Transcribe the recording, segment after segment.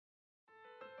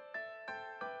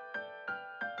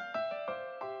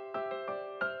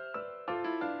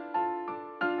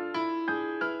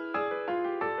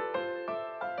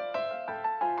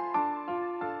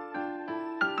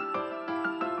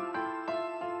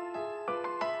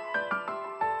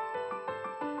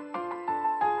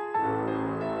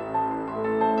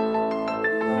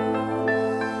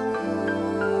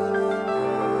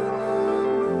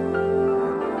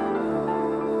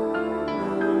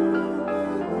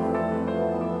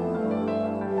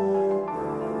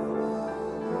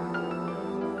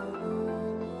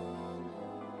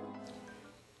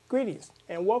Greetings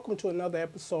and welcome to another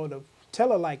episode of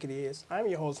Tell It Like It Is. I'm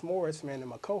your host Morris, man, and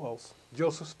my co-host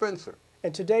Joseph Spencer.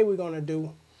 And today we're going to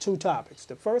do two topics.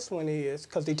 The first one is,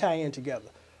 because they tie in together,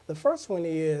 the first one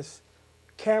is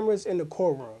cameras in the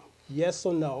courtroom. Yes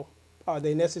or no? Are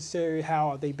they necessary? How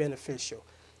are they beneficial?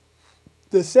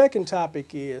 The second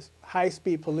topic is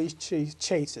high-speed police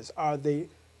chases. Are they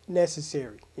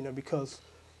necessary? Because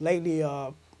lately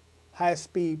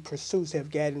high-speed pursuits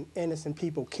have gotten innocent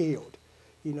people killed.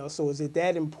 So is it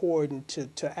that important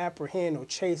to apprehend or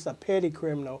chase a petty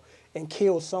criminal and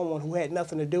kill someone who had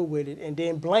nothing to do with it and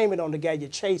then blame it on the guy you're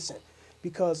chasing?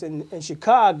 Because in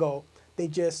Chicago, they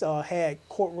just had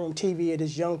courtroom TV of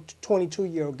this young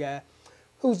 22-year-old guy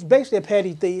who's basically a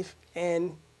petty thief,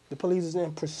 and the police is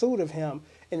in pursuit of him,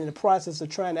 and in the process of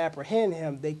trying to apprehend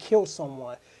him, they killed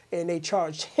someone, and they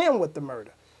charged him with the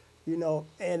murder. And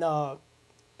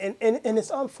it's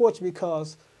unfortunate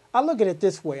because I look at it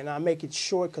this way, and I'll make it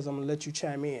short because I'm going to let you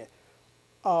chime in.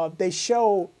 They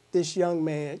showed this young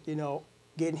man,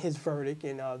 getting his verdict,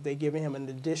 and they giving him an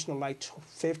additional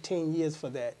 15 years for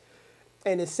that.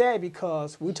 And it's sad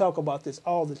because we talk about this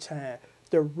all the time.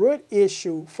 The root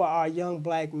issue for our young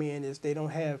black men is they don't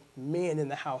have men in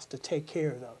the house to take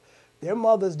care of them. Their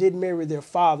mothers didn't marry their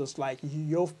fathers like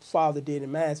your father did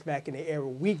and mine's back in the era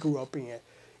we grew up in.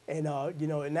 And,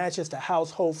 and that's just a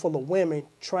household full of women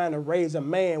trying to raise a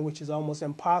man, which is almost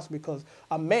impossible because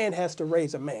a man has to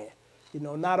raise a man,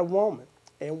 not a woman.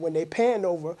 And when they panned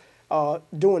over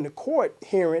during the court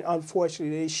hearing,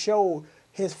 unfortunately, they showed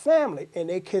his family, and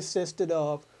they consisted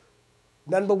of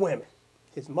none but women.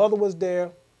 His mother was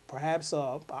there, perhaps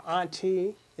an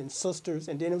auntie and sisters,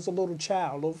 and then it was a little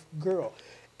child, a little girl.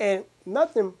 And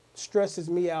nothing stresses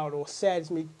me out or saddens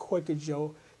me quicker,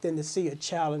 Joe, than to see a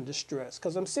child in distress.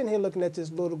 Because I'm sitting here looking at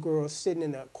this little girl sitting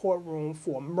in a courtroom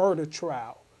for a murder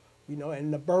trial,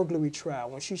 and the burglary trial,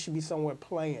 when she should be somewhere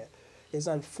playing. It's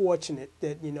unfortunate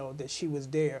that, that she was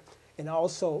there. And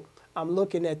also, I'm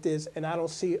looking at this, and I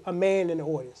don't see a man in the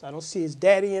audience. I don't see his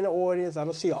daddy in the audience. I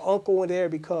don't see an uncle in there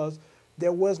because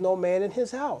there was no man in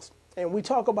his house. And we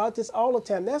talk about this all the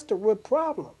time. That's the real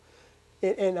problem.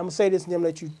 And I'm going to say this and then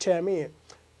let you chime in.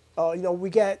 We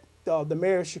got the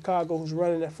mayor of Chicago who's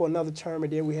running for another term,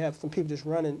 and then we have some people just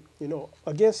running,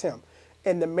 against him.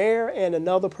 And the mayor and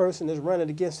another person that's running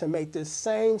against him make this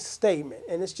same statement.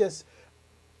 And it's just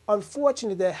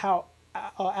unfortunate that how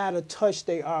out of touch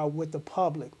they are with the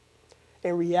public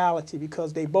in reality,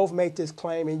 because they both make this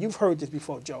claim, and you've heard this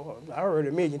before, Joe. I heard it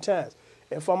a million times.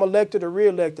 If I'm elected or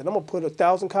reelected, I'm going to put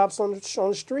 1,000 cops on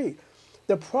the street.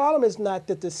 The problem is not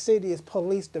that the city is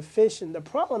police deficient. The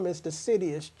problem is the city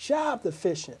is job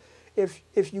deficient. If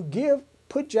you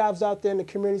put jobs out there in the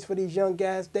communities for these young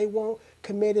guys, they won't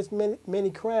commit as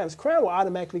many crimes. Crime will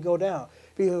automatically go down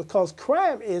because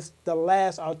crime is the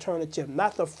last alternative,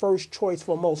 not the first choice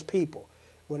for most people.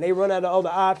 When they run out of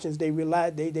other options,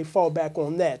 they fall back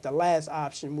on that, the last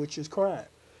option, which is crime.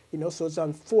 So it's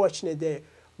unfortunate that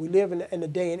we live in a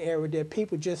day and era that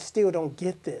people just still don't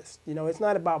get this. It's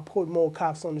not about putting more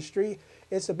cops on the street.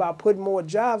 It's about putting more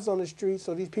jobs on the street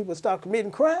so these people stop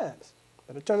committing crimes.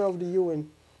 But I'll turn it over to you and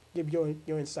give your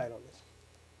insight on this.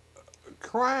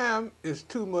 Crime is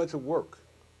too much work.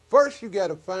 First, you got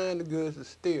to find the goods to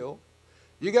steal.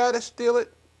 You got to steal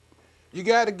it. You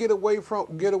got to get away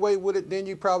with it. Then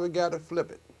you probably got to flip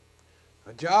it.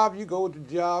 A job, you go to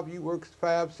the job, you work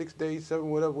 5, 6 days, 7,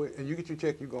 whatever, and you get your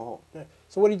check, you go home. Yeah.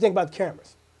 So what do you think about the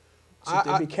cameras? Should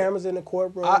there be cameras in the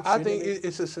courtroom? I think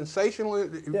it's a sensational,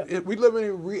 we live in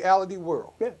a reality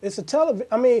world. Yeah, it's a television.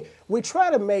 I mean, we try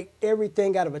to make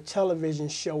everything out of a television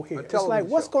show here. It's like,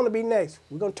 what's going to be next?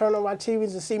 We're going to turn on our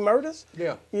TVs and see murders?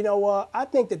 Yeah. I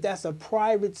think that's a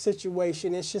private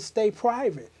situation. It should stay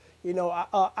private.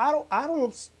 I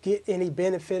don't get any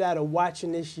benefit out of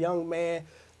watching this young man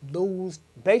lose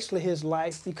basically his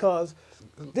life, because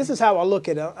this is how I look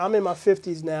at it. I'm in my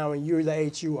 50s now, and you're the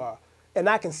age you are. And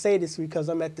I can say this because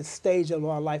I'm at the stage of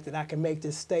my life that I can make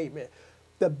this statement.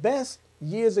 The best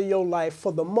years of your life,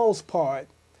 for the most part,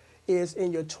 is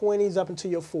in your 20s up until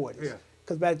your 40s. Yeah.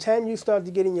 Because by the time you start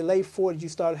to get in your late 40s, you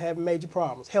start having major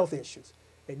problems, health issues.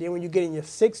 And then when you get in your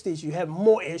 60s, you have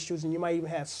more issues, and you might even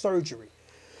have surgery.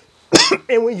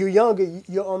 And when you're younger,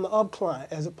 you're on the upcline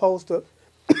as opposed to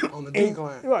on the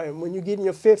decline. Right, when you get in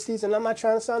your 50s, and I'm not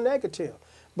trying to sound negative,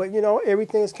 but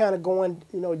everything's kind of going,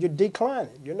 you're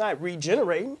declining. You're not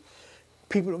regenerating.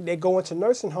 People that go into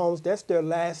nursing homes, that's their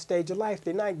last stage of life.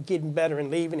 They're not getting better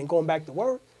and leaving and going back to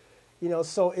work.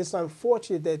 So it's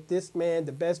unfortunate that this man,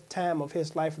 the best time of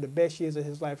his life or the best years of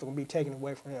his life are going to be taken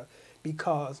away from him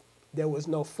because there was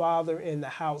no father in the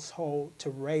household to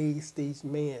raise these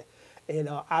men. And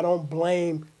I don't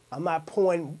blame I'm not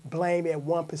pointing blame at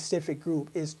one specific group.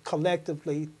 It's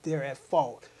collectively they're at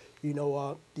fault. You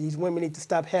know, these women need to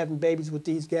stop having babies with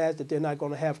these guys that they're not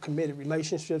going to have committed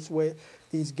relationships with.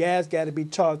 These guys got to be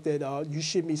taught that you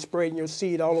shouldn't be spreading your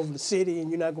seed all over the city,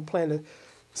 and you're not going to plan to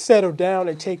settle down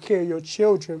and take care of your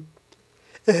children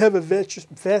and have a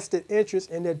vested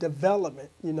interest in their development.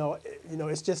 You know,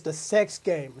 it's just a sex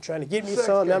game. I'm trying to get me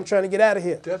something. I'm trying to get out of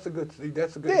here. That's a good.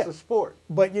 That's a good. Yeah. It's a sport.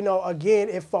 But you know, again,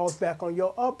 it falls back on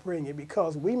your upbringing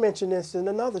because we mentioned this in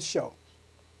another show.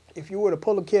 If you were to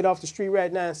pull a kid off the street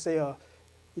right now and say, you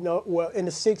know, well, in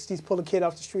the '60s, pull a kid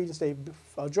off the street and say,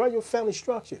 draw your family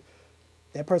structure.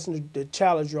 That person, the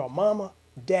child will draw mama,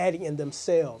 daddy, and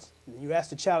themselves. And you ask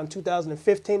the child in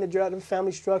 2015 to draw the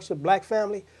family structure, black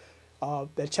family.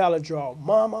 That child will draw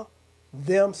mama,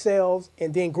 themselves,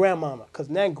 and then grandmama. Because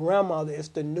now grandmother is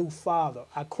the new father.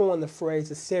 I coined the phrase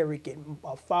a surrogate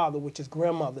father, which is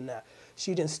grandmother now.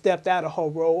 She done stepped out of her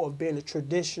role of being a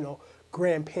traditional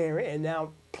grandparent and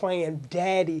now playing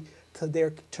daddy to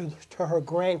her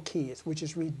grandkids, which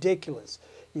is ridiculous.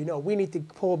 You know, we need to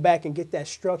pull back and get that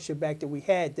structure back that we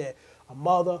had, that a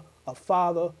mother, a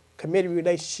father, committed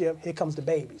relationship, here comes the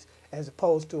babies. As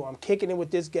opposed to I'm kicking it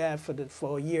with this guy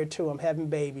for a year or two, I'm having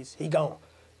babies, he gone.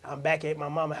 I'm back at my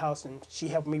mama's house and she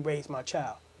helping me raise my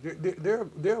child. There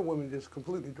are women that just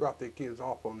completely drop their kids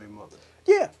off on their mother.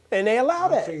 Yeah, and they allow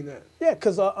that. I've seen that. Yeah,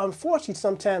 because unfortunately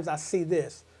sometimes I see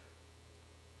this.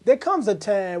 There comes a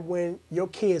time when your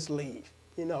kids leave.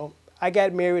 You know, I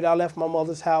got married, I left my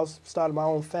mother's house, started my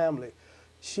own family.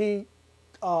 She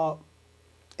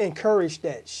encouraged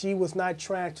that. She was not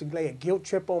trying to lay a guilt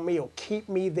trip on me or keep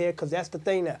me there, because that's the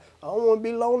thing now. I don't want to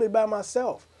be lonely by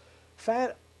myself.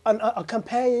 Find a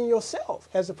companion yourself,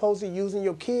 as opposed to using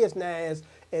your kids now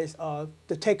as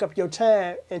to take up your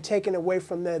time and taking away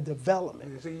from their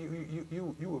development. You see,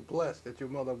 you were blessed that your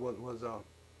mother was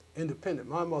independent.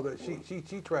 My mother,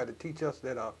 she tried to teach us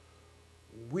that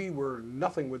we were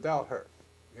nothing without her,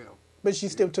 you know. But she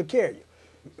still took care of you.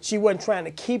 She wasn't trying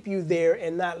to keep you there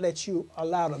and not let you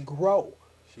allow to grow.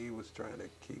 She was trying to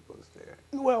keep us there.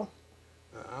 Well,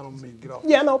 I don't mean to get off.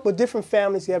 yeah, no, but different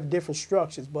families have different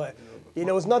structures. But, you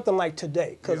know, it's nothing like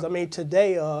today. Because, I mean,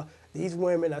 today, these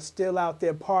women are still out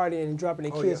there partying and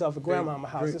dropping their kids off at grandmama's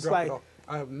house. It's like,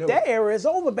 that era is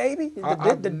over, baby.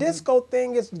 The disco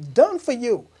thing is done for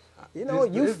you. You know,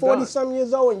 you 40-something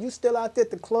years old and you still out there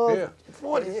at the club. Yeah,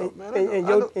 40-something,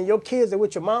 man. And your kids are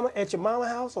with your mama at your mama's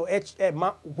house or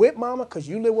with mama, because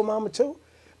you live with mama too.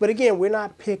 But again, we're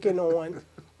not picking on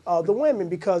the women,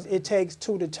 because it takes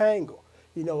two to tango.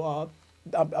 You know,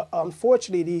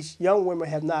 unfortunately, these young women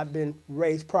have not been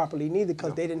raised properly neither,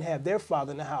 because they didn't have their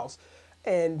father in the house.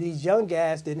 And these young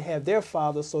guys didn't have their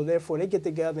father, so therefore they get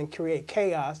together and create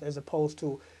chaos as opposed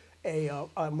to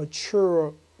a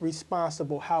mature,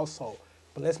 responsible household.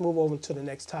 But let's move over to the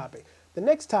next topic. The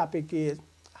next topic is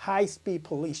high-speed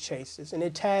police chases, and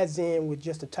it ties in with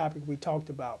just the topic we talked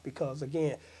about, because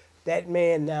again, that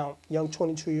man now, young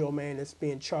 22-year-old man, that's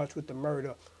being charged with the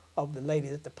murder of the lady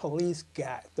that the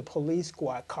police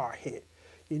squad car hit.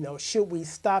 You know, should we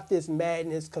stop this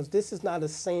madness? Because this is not a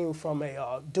scene from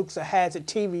a Dukes of Hazzard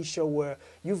TV show where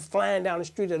you're flying down the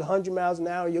street at 100 miles an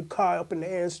hour, your car up in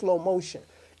the air in slow motion.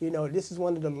 You know, this is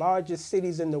one of the largest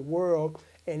cities in the world,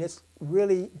 and it's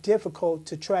really difficult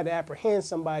to try to apprehend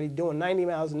somebody doing 90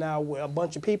 miles an hour with a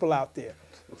bunch of people out there.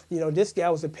 You know, this guy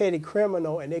was a petty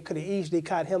criminal, and they could have easily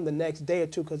caught him the next day or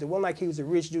two, because it wasn't like he was a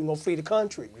rich dude going to flee the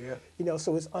country. Yeah. You know,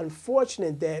 so it's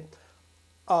unfortunate that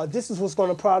this is what's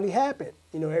going to probably happen.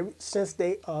 You know, since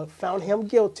they found him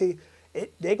guilty,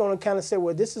 they're going to kind of say,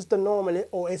 well, this is the norm,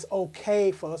 or it's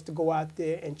okay for us to go out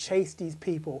there and chase these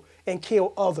people and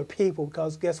kill other people,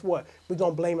 because guess what? We're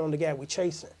going to blame it on the guy we're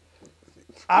chasing.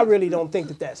 I really don't think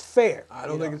that that's fair. I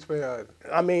don't think it's fair either.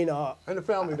 I mean, and the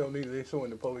family don't need it. They're suing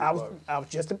the police. I was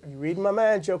just reading my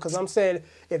mind, Joe, because I'm saying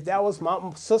if that was my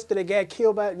sister that got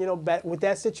killed back with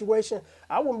that situation,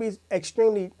 I wouldn't be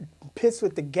extremely pissed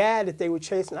with the guy that they were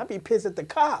chasing. I'd be pissed at the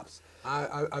cops.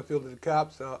 I feel that the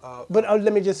cops. But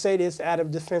let me just say this: out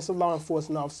of defense of law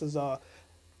enforcement officers,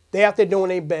 they out there doing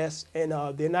their best, and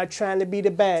they're not trying to be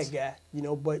the bad guy, you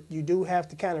know. But you do have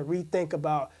to kind of rethink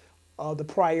about the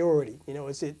priority. You know,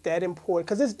 is it that important?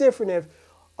 Because it's different if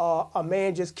a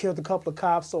man just killed a couple of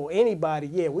cops or anybody.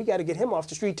 Yeah, we got to get him off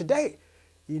the street today,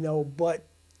 you know. But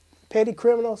petty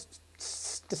criminals,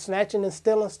 snatching and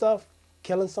stealing stuff,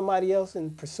 killing somebody else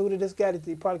in pursuit of this guy that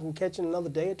they probably can catch in another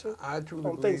day or two? I truly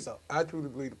don't believe think so. I truly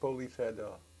believe the police had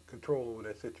control over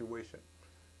that situation.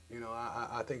 You know,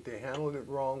 I think they're handling it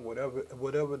wrong.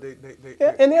 Whatever they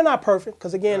Yeah, and they're not perfect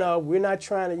because again, Right. we're not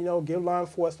trying to give law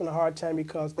enforcement a hard time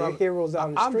because they're heroes out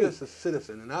in the I'm street. just a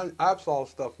citizen, and I've saw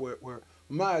stuff where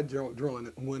my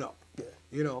adrenaline went up. Yeah.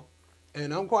 You know,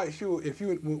 and I'm quite sure if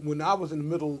when I was in the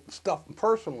middle stuff,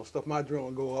 personal stuff, my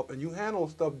adrenaline go up, and you handle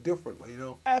stuff differently. You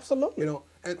know. Absolutely. You know,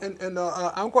 and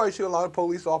I'm quite sure a lot of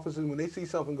police officers when they see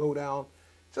something go down,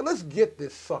 say, let's get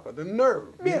this sucker. The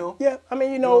nerve. Yeah, You know. yeah. I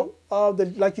mean,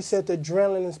 like you said, the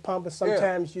adrenaline is pumping.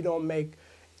 Sometimes you don't make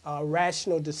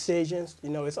rational decisions. You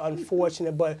know, it's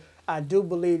unfortunate, but I do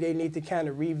believe they need to kind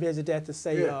of revisit that to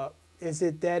say, is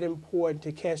it that important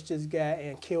to catch this guy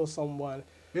and kill someone,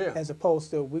 as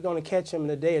opposed to we're going to catch him in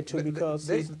a day or two because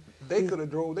they could have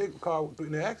drove their car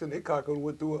in the accident. Their car could have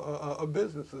went through a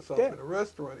business or something, a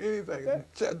restaurant, anything,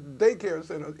 daycare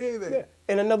center, anything. Yeah.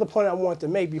 And another point I want to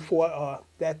make before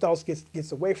that thought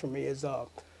gets away from me is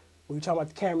we were talking about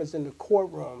the cameras in the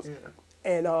courtrooms. Yeah.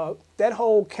 And that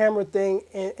whole camera thing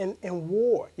in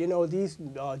war, these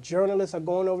journalists are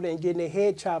going over there and getting their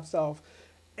head chops off.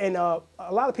 And a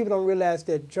lot of people don't realize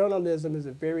that journalism is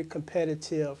a very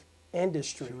competitive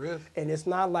industry. Sure is. And it's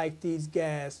not like these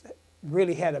guys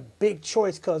really had a big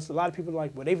choice because a lot of people are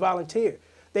like, well, they volunteered.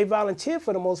 They volunteer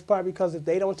for the most part because if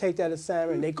they don't take that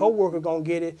assignment, their coworker going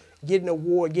to get an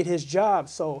award, get his job.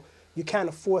 So you're kind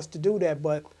of forced to do that.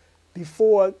 But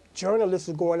before journalists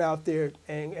were going out there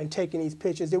and taking these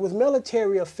pictures, it was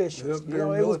military officials.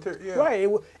 Right.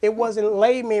 It wasn't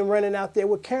laymen running out there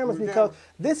with cameras because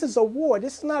this is a war.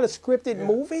 This is not a scripted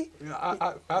movie.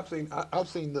 Yeah, I've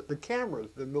seen the cameras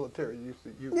the military used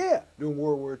to use during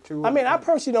World War II. I mean, I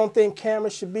personally don't think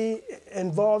cameras should be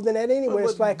involved in that anyway.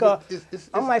 It's like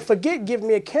I'm like, forget give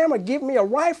me a camera, give me a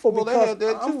rifle because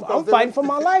I'm fighting for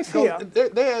my life here.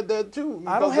 They had that too.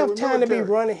 I don't have time to be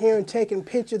running here and taking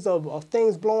pictures of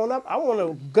things blowing up. I want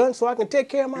a gun so I can take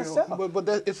care of myself. But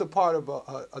it's a part of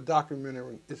a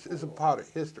documentary. It's a part of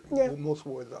history. Yeah. Most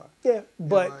wars are. Yeah,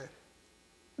 but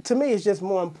to me, it's just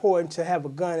more important to have a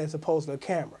gun as opposed to a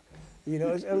camera.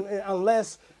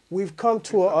 Unless we've come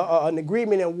to an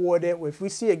agreement in war that if we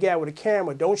see a guy with a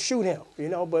camera, don't shoot him.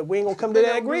 But we ain't gonna come to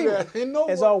that agreement.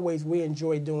 As always, we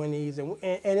enjoy doing these, and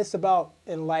it's about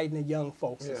enlightening young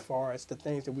folks as far as the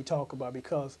things that we talk about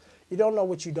because you don't know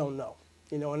what you don't know.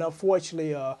 And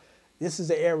unfortunately, this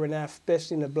is an era now,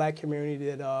 especially in the black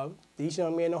community, that these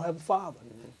young men don't have a father.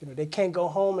 They can't go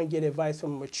home and get advice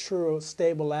from a mature,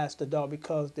 stabilized adult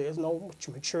because there's no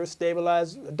mature,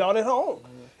 stabilized adult at home.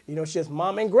 It's just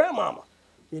mom and grandmama.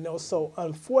 So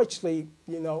unfortunately,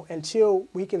 until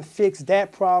we can fix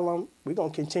that problem, we're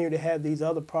going to continue to have these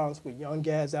other problems with young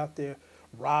guys out there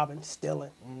robbing,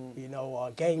 stealing,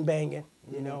 gang banging,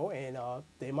 and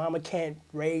their mama can't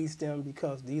raise them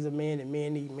because these are men and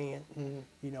men need men,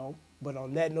 But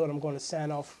on that note, I'm going to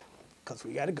sign off because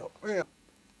we got to go. Yeah.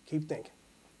 Keep thinking.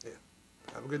 Yeah.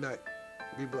 Have a good night.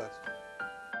 Be blessed.